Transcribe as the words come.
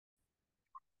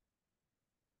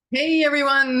Hey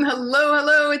everyone,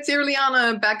 hello, it's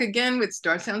Iriana back again with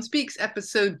Star Sound Speaks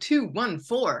episode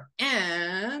 214.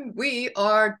 And we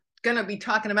are gonna be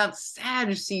talking about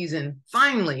Sag season.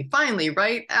 Finally,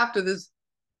 right after this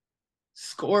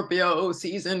Scorpio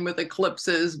season with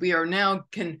eclipses, we are now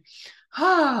can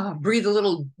breathe a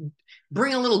little,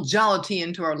 bring a little jollity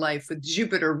into our life with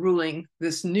Jupiter ruling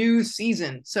this new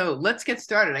season. So let's get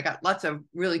started. I got lots of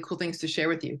really cool things to share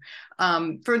with you.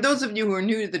 For those of you who are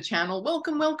new to the channel,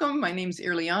 welcome. My name's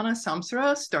Irliana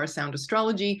Samsara, Star Sound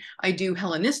Astrology. I do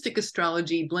Hellenistic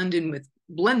astrology blended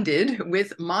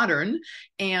with modern.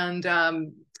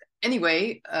 And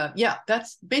anyway, yeah,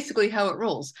 that's basically how it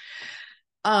rolls.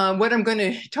 What I'm going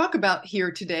to talk about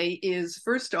here today is,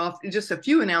 first off, just a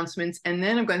few announcements, and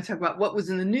then I'm going to talk about what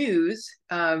was in the news,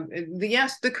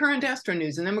 the current astro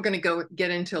news, and then we're going to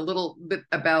get into a little bit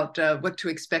about what to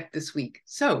expect this week.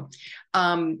 So,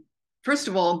 first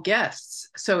of all,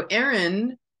 guests. So,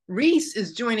 Erin Reese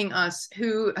is joining us,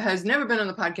 who has never been on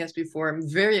the podcast before. I'm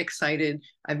very excited.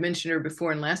 I've mentioned her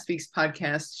before in last week's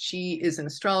podcast. She is an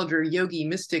astrologer, yogi,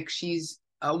 mystic. She's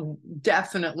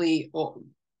definitely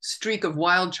streak of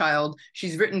wild child.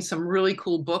 She's written some really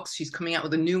cool books. She's coming out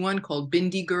with a new one called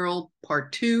Bindi Girl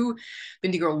Part 2.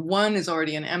 Bindi Girl 1 is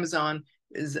already on Amazon,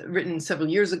 is written several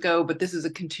years ago, but this is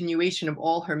a continuation of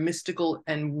all her mystical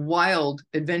and wild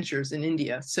adventures in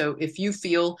India. So if you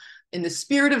feel in the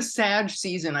spirit of Sag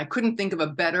season, I couldn't think of a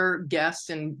better guest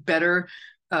and better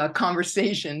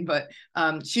conversation, but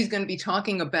she's going to be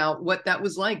talking about what that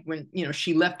was like when,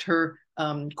 she left her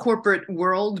corporate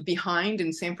world behind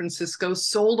in San Francisco,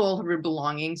 sold all of her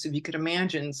belongings, if you could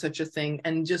imagine such a thing,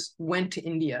 and just went to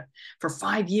India for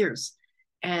 5 years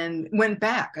and went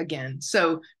back again.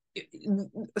 So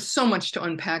much to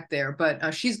unpack there,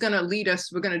 but she's going to lead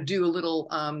us. We're going to do a little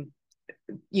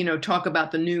talk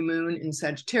about the new moon in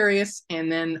Sagittarius,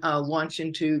 and then launch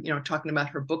into talking about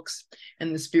her books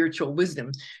and the spiritual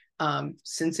wisdom.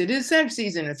 Since it is Sag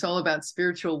season, it's all about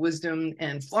spiritual wisdom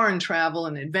and foreign travel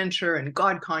and adventure and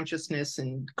God consciousness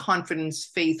and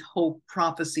confidence, faith, hope,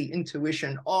 prophecy,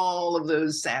 intuition, all of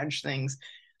those Sag things.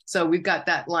 So we've got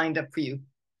that lined up for you.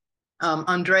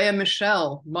 Andrea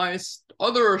Michelle, my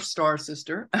other star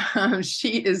sister,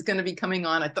 she is going to be coming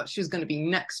on. I thought she was going to be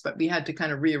next, but we had to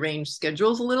kind of rearrange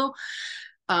schedules a little.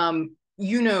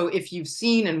 If you've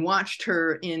seen and watched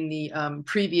her in the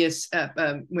previous,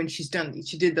 when she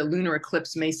did the lunar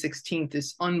eclipse May 16th,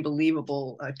 this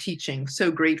unbelievable teaching,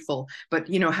 so grateful. But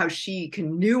how she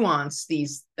can nuance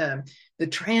the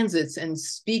transits and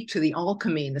speak to the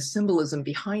alchemy and the symbolism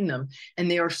behind them. And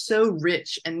they are so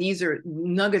rich. And these are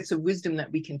nuggets of wisdom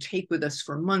that we can take with us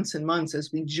for months and months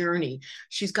as we journey.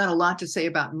 She's got a lot to say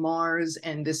about Mars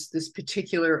and this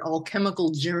particular alchemical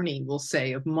journey, we'll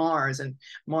say, of Mars and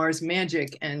Mars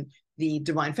magic and the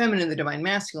divine feminine, the divine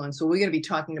masculine. So we're going to be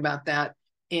talking about that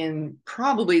in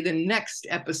probably the next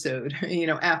episode,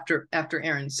 after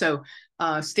Erin. So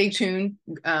stay tuned.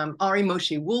 Ari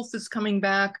Moshe Wolf is coming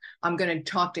back. I'm going to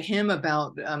talk to him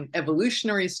about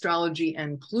evolutionary astrology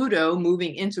and Pluto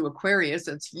moving into Aquarius.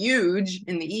 That's huge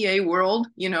in the EA world.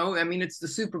 It's the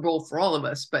Super Bowl for all of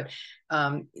us, but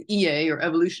EA, or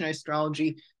evolutionary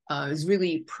astrology, is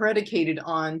really predicated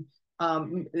on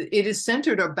it is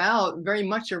centered very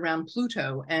much around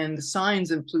Pluto and the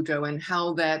signs of Pluto and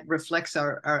how that reflects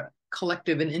our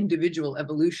collective and individual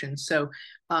evolution. So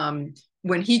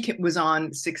when he was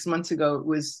on 6 months ago, it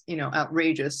was,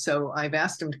 outrageous. So I've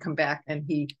asked him to come back, and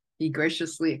he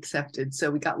graciously accepted. So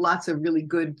we got lots of really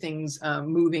good things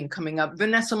coming up.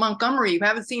 Vanessa Montgomery, you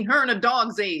haven't seen her in a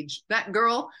dog's age. That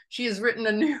girl, she has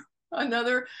written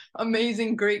another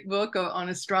amazing, great book on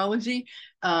astrology,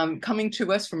 coming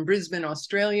to us from Brisbane,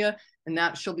 Australia. And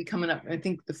that she'll be coming up, I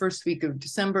think, the first week of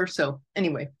December. So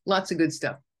anyway, lots of good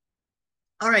stuff.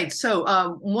 All right.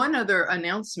 So one other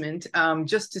announcement,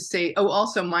 just to say,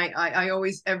 also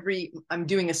I'm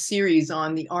doing a series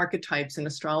on the archetypes in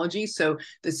astrology. So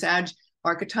the Sag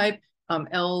archetype,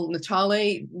 El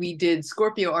Natale, we did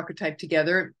Scorpio archetype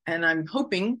together, and I'm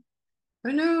hoping,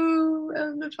 hello,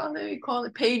 El Natale, call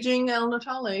it paging El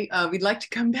Natale. We'd like to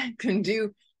come back and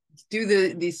do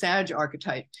the Sag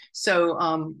archetype.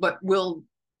 So, but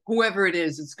whoever it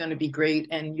is, it's going to be great,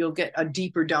 and you'll get a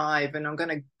deeper dive. And I'm going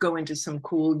to go into some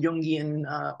cool Jungian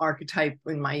archetype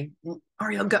in my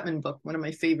Ariel Gutman book, one of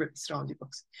my favorite astrology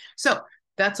books. So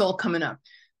that's all coming up.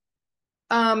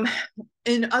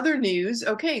 In other news,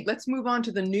 okay, let's move on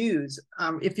to the news.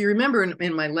 If you remember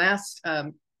in my last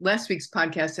week's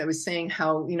podcast, I was saying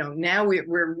how, now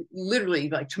we're literally,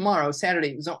 like, tomorrow,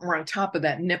 Saturday, we're on top of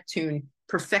that Neptune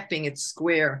perfecting its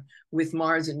square with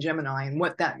Mars and Gemini, and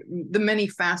what that, the many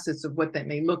facets of what that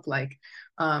may look like.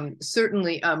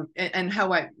 Certainly, and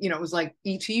how it was like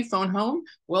ET phone home.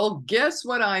 Well, guess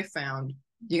what I found?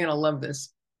 You're gonna love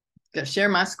this. Gonna share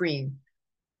my screen.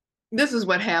 This is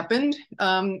what happened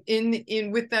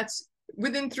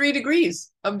within 3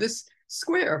 degrees of this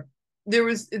square.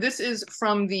 This is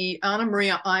from the Anna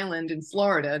Maria Island in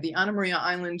Florida, the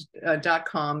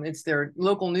AnnaMariaIsland.com. It's their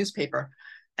local newspaper.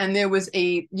 And there was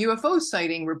a UFO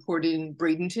sighting reported in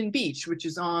Bradenton Beach, which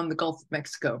is on the Gulf of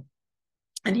Mexico.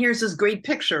 And here's this great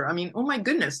picture. I mean, oh my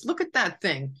goodness, look at that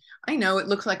thing. I know it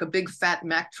looks like a big fat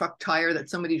Mack truck tire that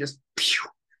somebody just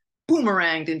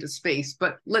boomeranged into space,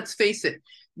 but let's face it,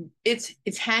 it's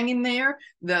hanging there.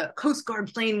 The Coast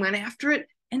Guard plane went after it,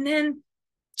 and then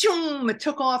it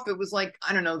took off. It was like,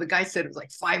 I don't know, the guy said it was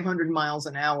like 500 miles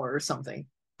an hour or something.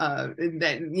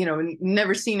 That,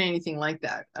 never seen anything like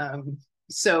that.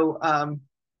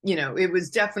 It was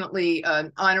definitely,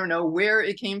 I don't know where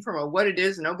it came from or what it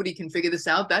is. Nobody can figure this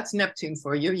out. That's Neptune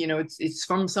for you. It's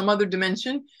from some other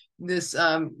dimension. This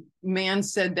man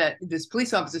said that this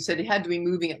police officer said he had to be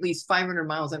moving at least 500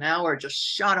 miles an hour, just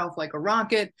shot off like a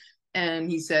rocket.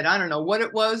 And he said, I don't know what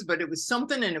it was, but it was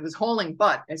something, and it was hauling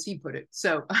butt, as he put it.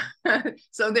 So,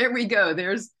 so there we go.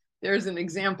 There's an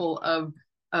example of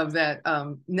that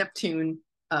Neptune,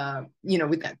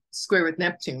 with that square with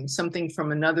Neptune, something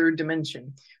from another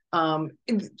dimension.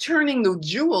 Turning the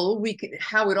jewel,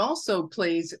 how it also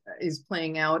is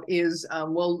playing out is,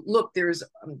 well, look, there's,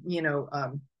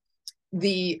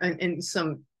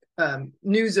 some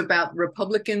news about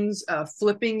Republicans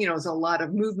flipping. There's a lot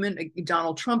of movement.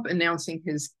 Donald Trump announcing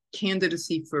his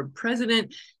candidacy for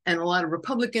president, and a lot of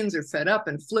Republicans are fed up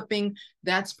and flipping.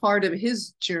 That's part of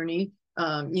his journey.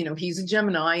 He's a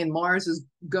Gemini, and Mars is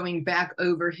going back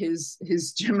over his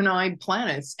Gemini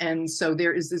planets, and so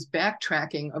there is this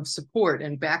backtracking of support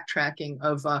and backtracking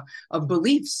of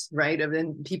beliefs, right?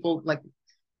 And people like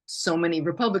so many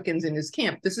Republicans in his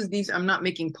camp. I'm not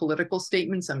making political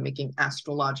statements, I'm making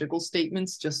astrological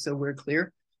statements, just so we're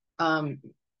clear.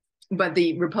 But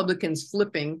the Republicans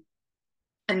flipping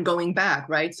and going back,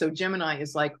 right? So Gemini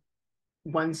is like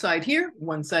one side here,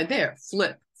 one side there,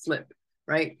 flip,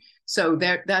 right? So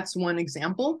that's one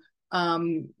example.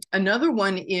 Another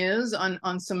one is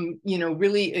on some,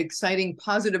 really exciting,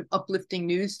 positive, uplifting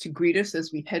news to greet us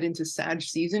as we head into Sag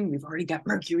season. We've already got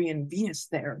Mercury and Venus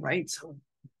there, right? So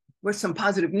with some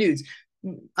positive news.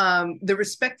 The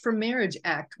Respect for Marriage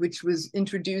Act, which was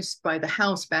introduced by the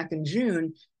House back in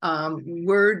June,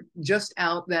 word just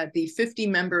out that the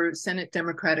 50-member Senate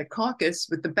Democratic Caucus,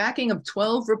 with the backing of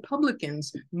 12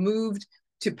 Republicans, moved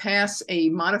to pass a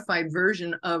modified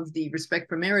version of the Respect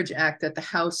for Marriage Act that the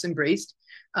House embraced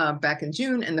back in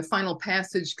June, and the final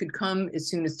passage could come as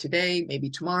soon as today,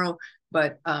 maybe tomorrow.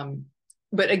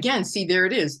 But again, see, there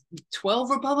it is, 12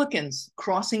 Republicans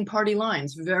crossing party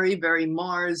lines, very, very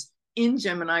Mars in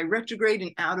Gemini, retrograde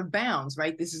and out of bounds,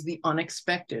 right? This is the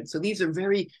unexpected. So these are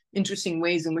very interesting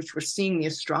ways in which we're seeing the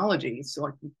astrology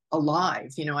sort of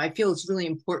alive. I feel it's really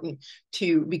important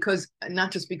because not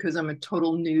just because I'm a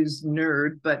total news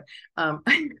nerd, but I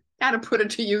got to put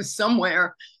it to use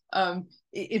somewhere.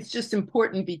 It's just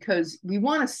important because we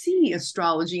want to see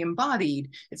astrology embodied.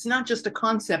 It's not just a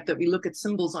concept that we look at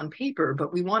symbols on paper,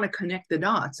 but we want to connect the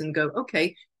dots and go,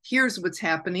 okay, here's what's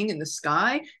happening in the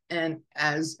sky. And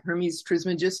as Hermes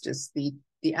Trismegistus, the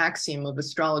axiom of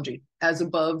astrology, as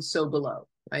above, so below,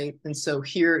 right? And so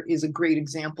here is a great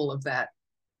example of that,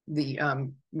 the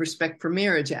Respect for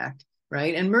Marriage Act,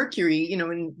 right? And Mercury,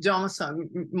 in domicile,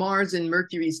 Mars in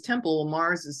Mercury's temple,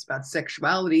 Mars is about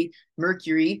sexuality.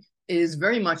 Mercury is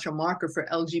very much a marker for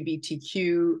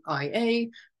LGBTQIA,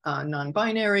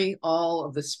 non-binary, all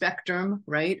of the spectrum,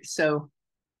 right? So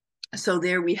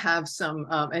there we have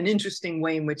an interesting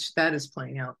way in which that is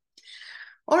playing out.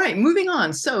 All right, moving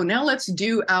on. So now let's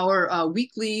do our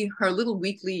little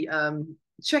weekly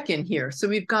check-in here. So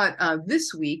we've got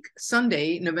this week,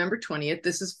 Sunday, November 20th.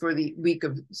 This is for the week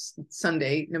of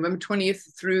Sunday, November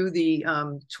 20th through the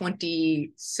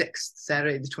 26th,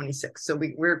 Saturday the 26th. So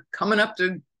we're coming up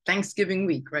to Thanksgiving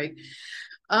week, right?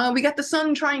 We got the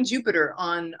Sun trine Jupiter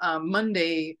on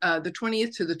Monday, the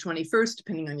 20th to the 21st,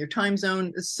 depending on your time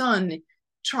zone. The Sun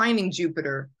trining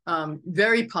Jupiter,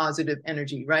 very positive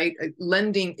energy, right?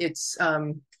 Lending its,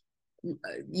 the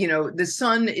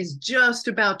Sun is just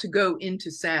about to go into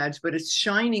Sag, but it's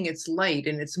shining its light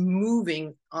and it's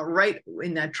moving right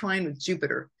in that trine with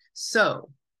Jupiter. So,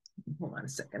 hold on a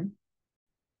second.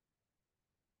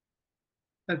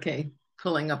 Okay,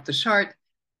 pulling up the chart.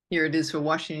 Here it is for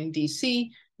Washington,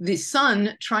 D.C. the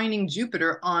sun trining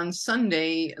Jupiter on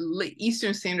Sunday,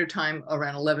 Eastern Standard Time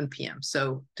around 11 p.m.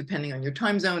 So depending on your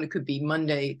time zone, it could be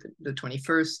Monday, the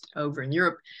 21st over in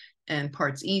Europe and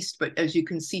parts east. But as you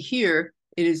can see here,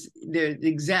 it is the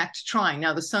exact trine.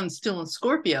 Now the sun's still in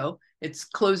Scorpio. It's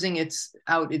closing its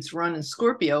run in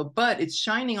Scorpio, but it's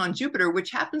shining on Jupiter,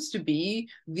 which happens to be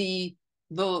the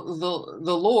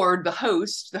Lord, the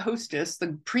host, the hostess,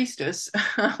 the priestess.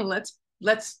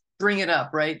 let's bring it up,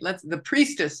 right? The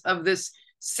priestess of this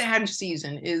Sag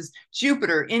season is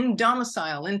Jupiter in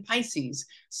domicile in Pisces.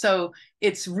 So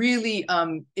it's really,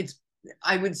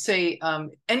 I would say,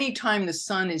 anytime the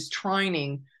sun is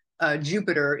trining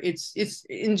Jupiter, it's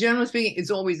in general speaking,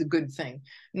 it's always a good thing.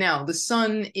 Now the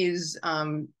sun is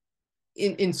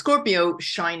in Scorpio,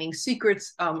 shining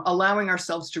secrets, allowing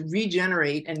ourselves to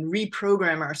regenerate and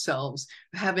reprogram ourselves,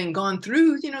 having gone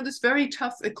through, this very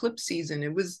tough eclipse season.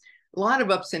 It was a lot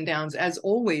of ups and downs, as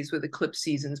always with eclipse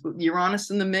seasons, but Uranus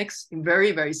in the mix,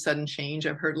 very, very sudden change.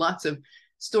 I've heard lots of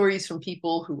stories from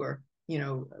people who are,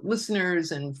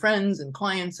 listeners and friends and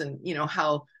clients, and,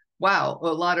 how, wow, a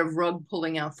lot of rug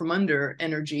pulling out from under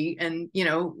energy. And,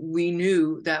 we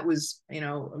knew that was,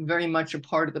 very much a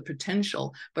part of the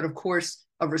potential, but of course,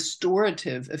 a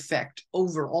restorative effect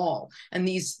overall. And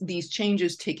these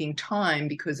changes taking time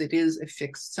because it is a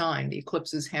fixed sign. The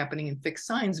eclipses happening in fixed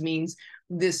signs means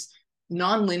this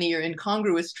nonlinear,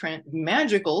 incongruous,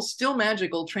 still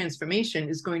magical transformation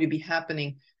is going to be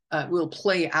happening, will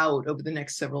play out over the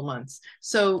next several months.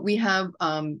 So we have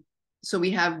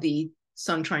the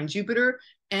sun trine Jupiter,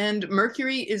 and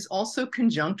Mercury is also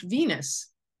conjunct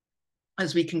Venus,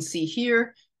 as we can see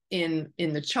here in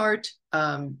the chart.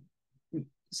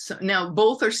 So now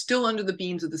both are still under the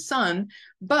beams of the sun,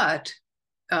 but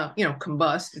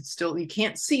combust. It's still, you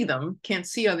can't see them, can't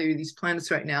see either of these planets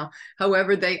right now.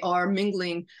 However, they are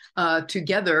mingling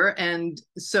together. And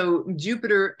so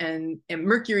Jupiter and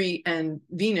Mercury and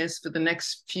Venus for the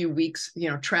next few weeks,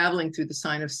 traveling through the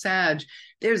sign of Sag,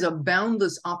 there's a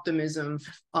boundless optimism.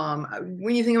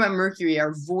 When you think about Mercury,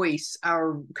 our voice,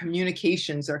 our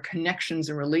communications, our connections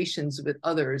and relations with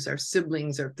others, our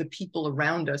siblings, or the people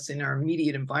around us in our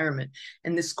immediate environment,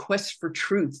 and this quest for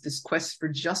truth, this quest for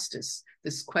justice,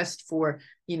 this quest for,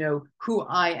 who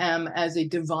I am as a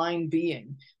divine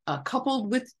being,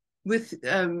 coupled with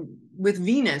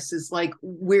Venus is like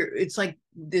it's like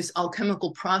this alchemical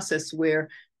process where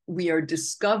we are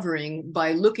discovering,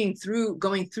 by going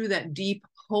through that deep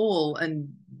hole and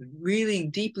really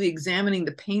deeply examining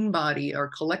the pain body, our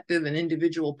collective and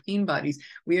individual pain bodies,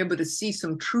 we're able to see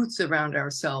some truths around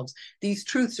ourselves. These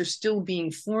truths are still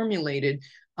being formulated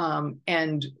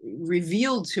and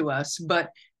revealed to us,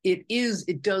 but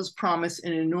it does promise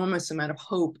an enormous amount of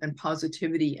hope and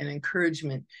positivity and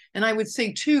encouragement. And I would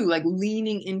say too, like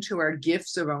leaning into our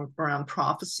gifts around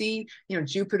prophecy,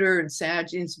 Jupiter and Sag,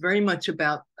 it's very much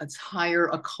about its higher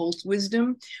occult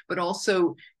wisdom, but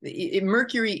also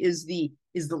Mercury is the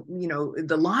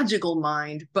logical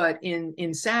mind, but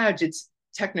in Sag, it's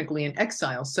technically in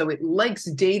exile. So it likes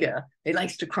data, it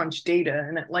likes to crunch data,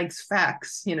 and it likes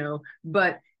facts,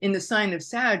 but in the sign of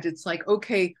Sag, it's like,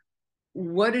 okay,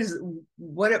 where does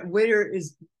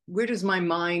my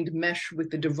mind mesh with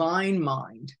the divine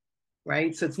mind,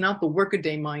 right? So it's not the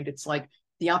workaday mind, it's like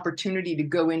the opportunity to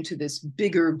go into this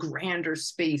bigger, grander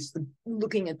space,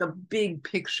 looking at the big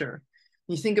picture.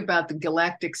 You think about the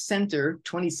galactic center,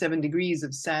 27 degrees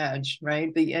of Sag,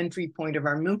 right? The entry point of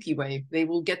our Milky Way. They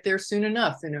will get there soon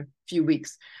enough in a few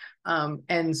weeks.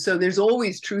 And so there's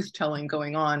always truth-telling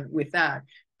going on with that.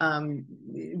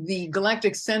 The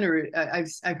galactic center,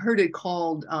 I've heard it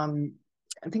called, I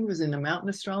think it was in a Mountain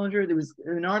Astrologer. There was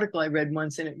an article I read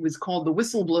once, and it was called the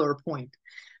whistleblower point.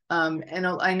 And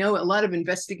I know a lot of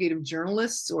investigative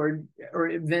journalists or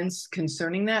events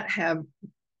concerning that have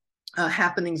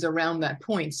happenings around that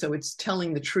point. So it's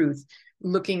telling the truth,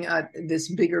 looking at this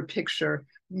bigger picture,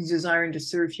 desiring to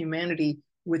serve humanity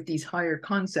with these higher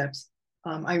concepts.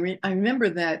 I remember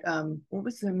that, what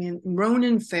was the man?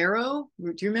 Ronan Farrow.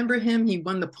 Do you remember him? He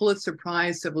won the Pulitzer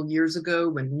Prize several years ago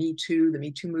when the Me Too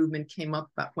movement came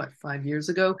up about, 5 years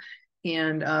ago?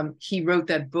 And he wrote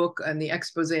that book and the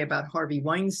expose about Harvey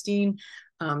Weinstein.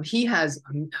 He has,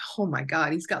 oh my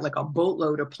God, he's got like a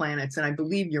boatload of planets. And I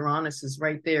believe Uranus is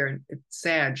right there, and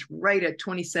Sag, right at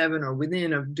 27 or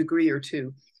within a degree or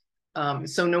two.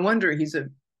 So no wonder he's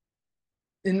an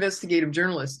investigative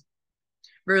journalist.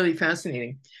 Really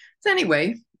fascinating. So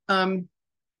anyway,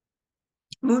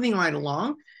 moving right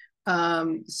along.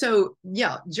 So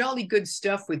yeah, jolly good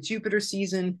stuff with Jupiter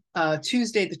season.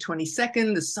 Tuesday the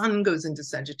 22nd, the sun goes into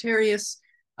Sagittarius.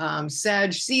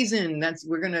 Sag season.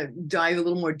 We're going to dive a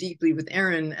little more deeply with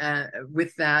Erin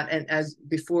with that, and as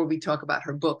before we talk about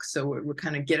her book. So we're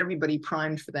kind of get everybody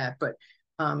primed for that. But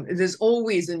there's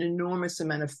always an enormous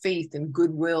amount of faith and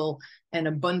goodwill and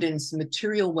abundance,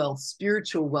 material wealth,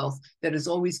 spiritual wealth that is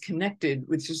always connected,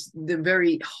 which is the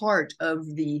very heart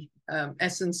of the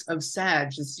essence of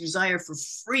Sag, this desire for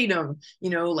freedom,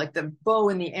 like the bow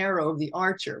and the arrow of the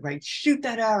archer, right? Shoot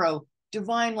that arrow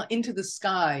divine into the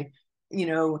sky,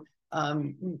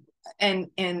 and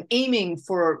aiming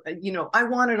for, I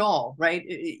want it all, right?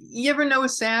 You ever know a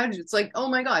Sag? It's like, oh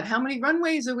my God, how many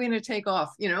runways are we going to take off?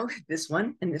 This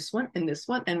one and this one and this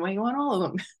one, and we want all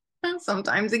of them.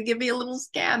 Sometimes it can be a little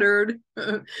scattered.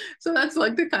 So that's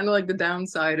like the kind of like the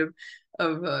downside of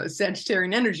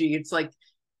Sagittarian energy. It's like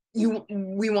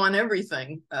we want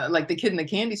everything, like the kid in the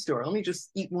candy store. Let me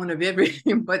just eat one of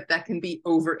everything, but that can be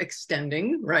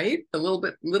overextending, right? A little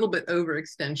bit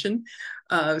overextension.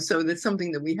 So that's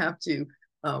something that we have to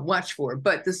watch for.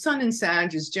 But the sun in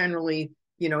Sag is generally,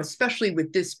 especially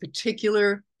with this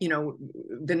particular,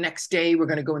 the next day we're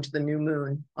going to go into the new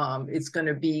moon. It's going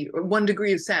to be 1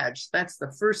 degree of Sag. That's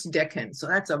the first decan. So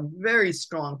that's a very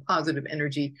strong positive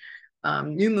energy.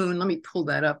 New moon, let me pull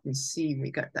that up and see.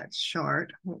 We got that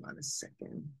chart. Hold on a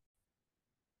second.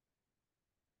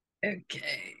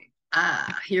 Okay.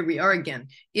 Here we are again.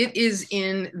 It is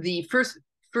in the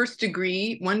first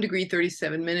degree, 1 degree,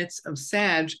 37 minutes of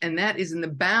Sag, and that is in the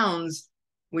bounds,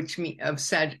 it's in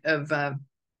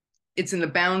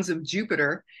the bounds of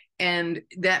Jupiter. And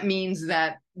that means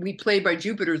that we play by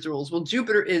Jupiter's rules. Well,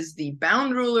 Jupiter is the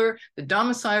bound ruler, the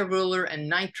domicile ruler, and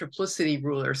night triplicity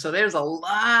ruler. So there's a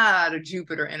lot of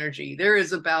Jupiter energy. There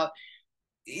is about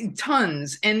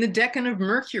tons. And the decan of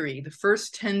Mercury, the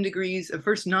first 10 degrees,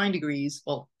 first 9 degrees,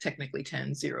 well, technically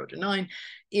 10, 0 to 9,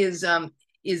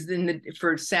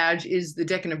 for Sag is the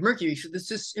decan of Mercury. So there's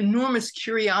this enormous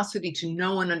curiosity to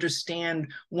know and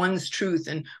understand one's truth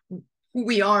and who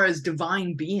we are as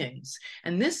divine beings.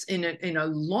 And this, in a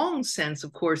long sense,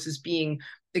 of course, is being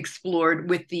explored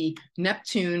with the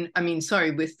Neptune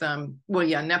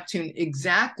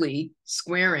exactly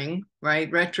squaring, right,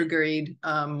 retrograde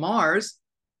Mars,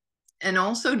 and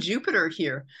also Jupiter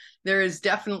here. There is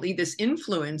definitely this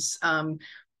influence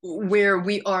where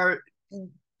we are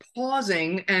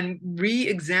pausing and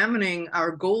re-examining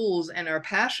our goals and our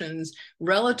passions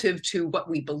relative to what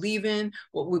we believe in,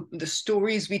 the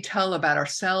stories we tell about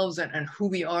ourselves and who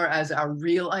we are as our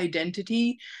real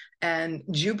identity. And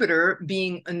Jupiter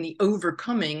being in the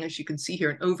overcoming, as you can see here,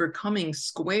 an overcoming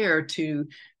square to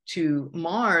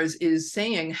Mars is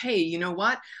saying, hey, you know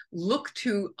what? Look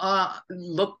to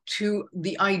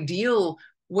the ideal.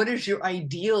 What is your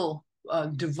ideal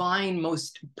divine,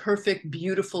 most perfect,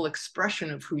 beautiful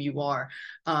expression of who you are?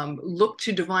 Look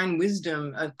to divine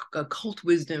wisdom, occult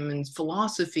wisdom and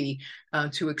philosophy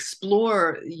to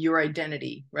explore your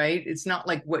identity, right? It's not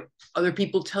like what other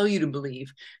people tell you to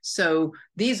believe. So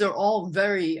these are all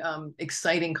very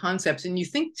exciting concepts. And you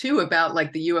think too about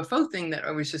like the UFO thing that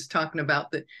I was just talking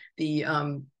about,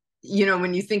 when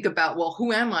you think about, well,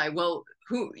 who am I? Well,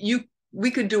 we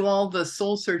could do all the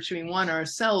soul searching we want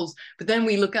ourselves, but then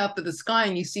we look up at the sky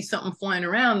and you see something flying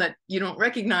around that you don't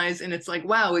recognize, and it's like,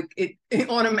 wow, it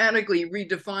automatically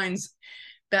redefines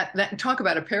that talk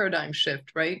about a paradigm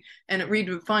shift, right? And it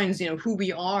redefines, who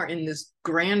we are in this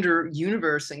grander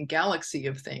universe and galaxy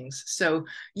of things. So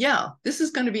yeah, this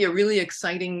is going to be a really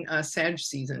exciting Sag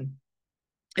season,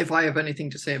 if I have anything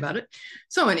to say about it.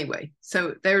 So anyway,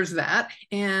 so there's that.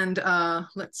 And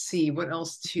let's see what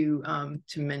else to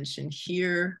mention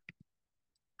here.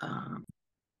 And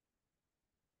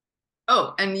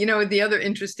the other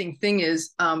interesting thing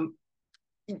is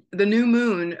the new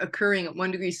moon occurring at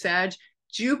 1 degree Sag,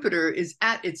 Jupiter is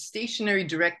at its stationary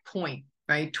direct point,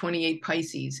 right? 28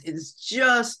 Pisces.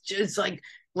 It's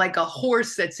like a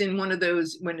horse that's in one of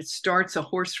those, when it starts a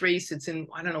horse race, it's in,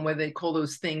 I don't know what they call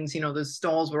those things, those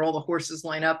stalls where all the horses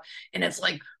line up, and it's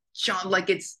like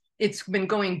it's been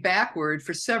going backward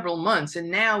for several months, and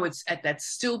now it's at that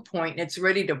still point, and it's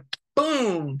ready to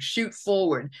boom, shoot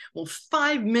forward. Well,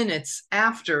 5 minutes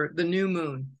after the new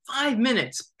moon, 5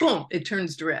 minutes, boom, it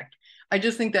turns direct. I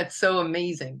just think that's so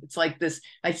amazing. It's like this,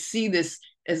 I see this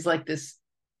as like this,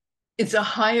 it's a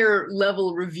higher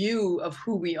level review of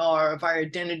who we are, of our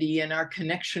identity and our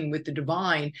connection with the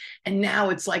divine. And now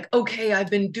it's like, okay, I've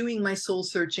been doing my soul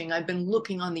searching. I've been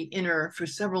looking on the inner for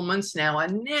several months now.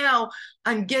 And now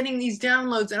I'm getting these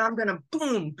downloads, and I'm going to,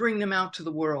 boom, bring them out to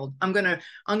the world. I'm going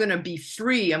to be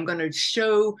free. I'm going to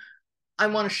show I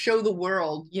want to show the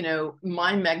world, you know,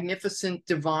 my magnificent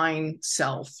divine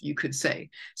self, you could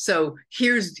say. So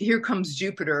here comes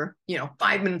Jupiter, you know,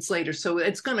 5 minutes later. So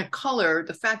it's going to color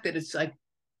the fact that it's like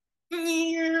for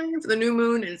the new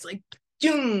moon, and it's like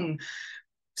doom.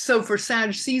 So for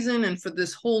Sag season and for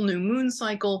this whole new moon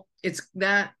cycle, it's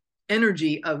that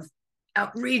energy of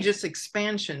outrageous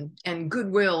expansion and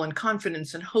goodwill and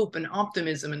confidence and hope and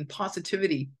optimism and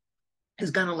positivity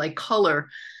is going to like color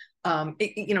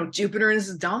you know, Jupiter is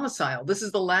his domicile. This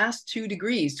is the last 2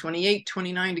 degrees, 28,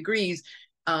 29 degrees.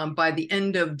 By the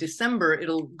end of December,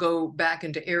 it'll go back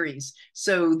into Aries.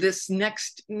 So this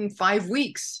next 5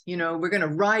 weeks, you know, we're going to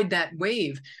ride that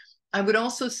wave. I would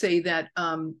also say that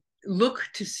look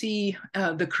to see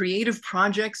the creative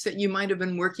projects that you might have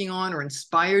been working on or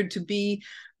inspired to be.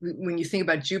 When you think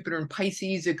about Jupiter and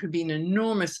Pisces, it could be an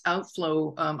enormous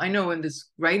outflow. I know in this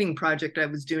writing project I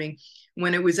was doing,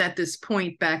 when it was at this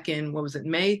point back in, what was it,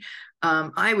 May,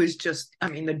 I was just, I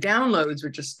mean, the downloads were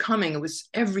just coming. It was,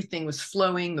 everything was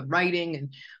flowing, the writing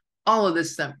and all of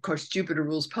this stuff. Of course, Jupiter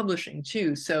rules publishing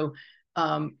too. So,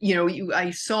 you know,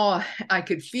 I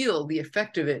could feel the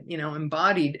effect of it, you know,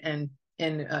 embodied and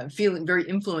feeling very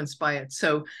influenced by it.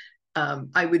 So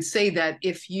I would say that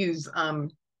if you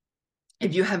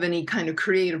have any kind of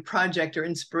creative project or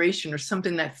inspiration or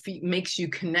something that makes you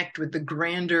connect with the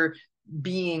grander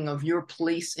being of your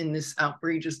place in this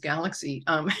outrageous galaxy,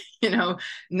 you know,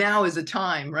 now is a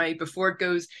time, right? Before it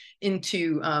goes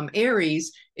into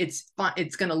Aries, it's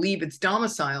going to leave its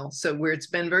domicile. So where it's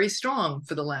been very strong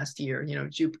for the last year, you know,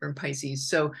 Jupiter and Pisces.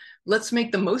 So let's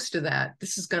make the most of that.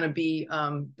 This is going to be,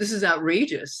 this is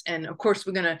outrageous. And of course,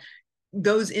 we're going to,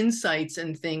 those insights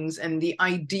and things and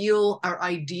our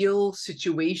ideal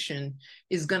situation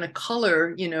is going to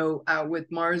color, you know,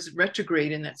 with Mars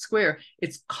retrograde in that square,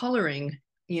 it's coloring,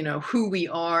 you know, who we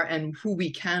are and who we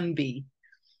can be.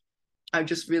 I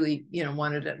just really, you know,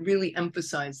 wanted to really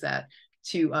emphasize that,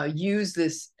 to use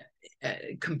this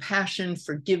compassion,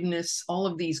 forgiveness, all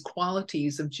of these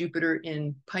qualities of Jupiter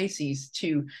in Pisces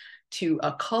to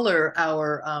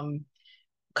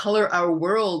color our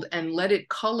world and let it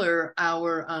color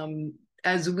our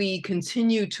as we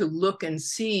continue to look and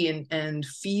see and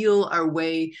feel our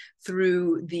way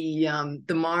through the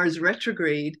Mars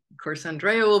retrograde. Of course,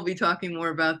 Andrea will be talking more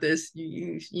about this.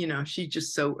 You know, she's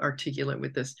just so articulate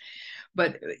with this.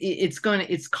 But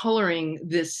it's coloring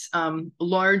this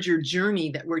larger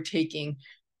journey that we're taking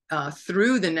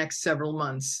through the next several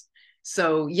months.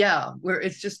 So yeah,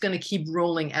 it's just going to keep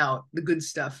rolling out the good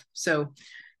stuff. So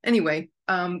anyway,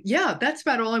 yeah, that's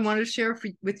about all I wanted to share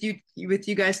with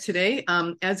you guys today.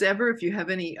 As ever, if you have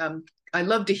any, I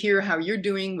love to hear how you're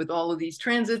doing with all of these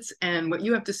transits and what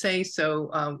you have to say. So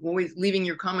always leaving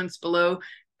your comments below.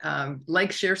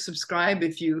 Like, share, subscribe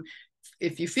if you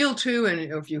feel to, and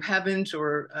if you haven't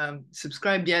or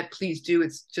subscribed yet, please do.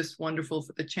 It's just wonderful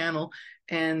for the channel.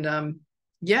 And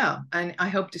yeah, and I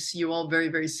hope to see you all very,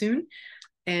 very soon.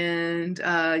 And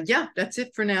yeah, that's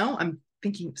it for now. I'm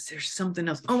thinking there's something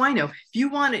else. Oh, I know.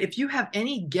 If you have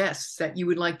any guests that you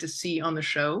would like to see on the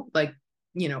show, like,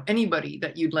 you know, anybody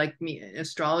that you'd like me, an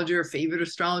astrologer, favorite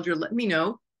astrologer, let me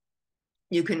know.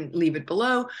 You can leave it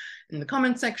below in the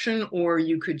comment section, or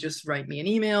you could just write me an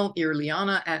email,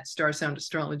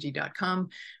 irliana@starsoundastrology.com,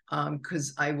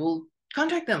 because I will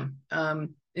contact them.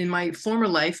 In my former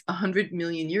life, 100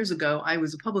 million years ago, I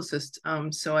was a publicist.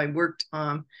 So I worked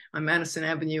on Madison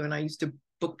Avenue, and I used to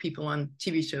book people on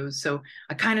TV shows. So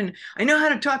I know how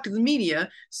to talk to the media.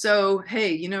 So,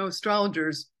 hey, you know,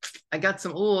 astrologers, I got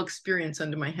some little experience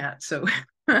under my hat. So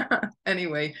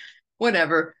anyway,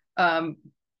 whatever.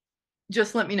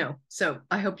 Just let me know. So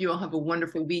I hope you all have a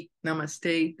wonderful week.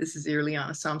 Namaste. This is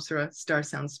Irliana Samsara, Star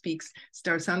Sound Speaks,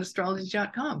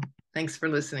 starsoundastrology.com. Thanks for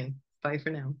listening. Bye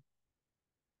for now.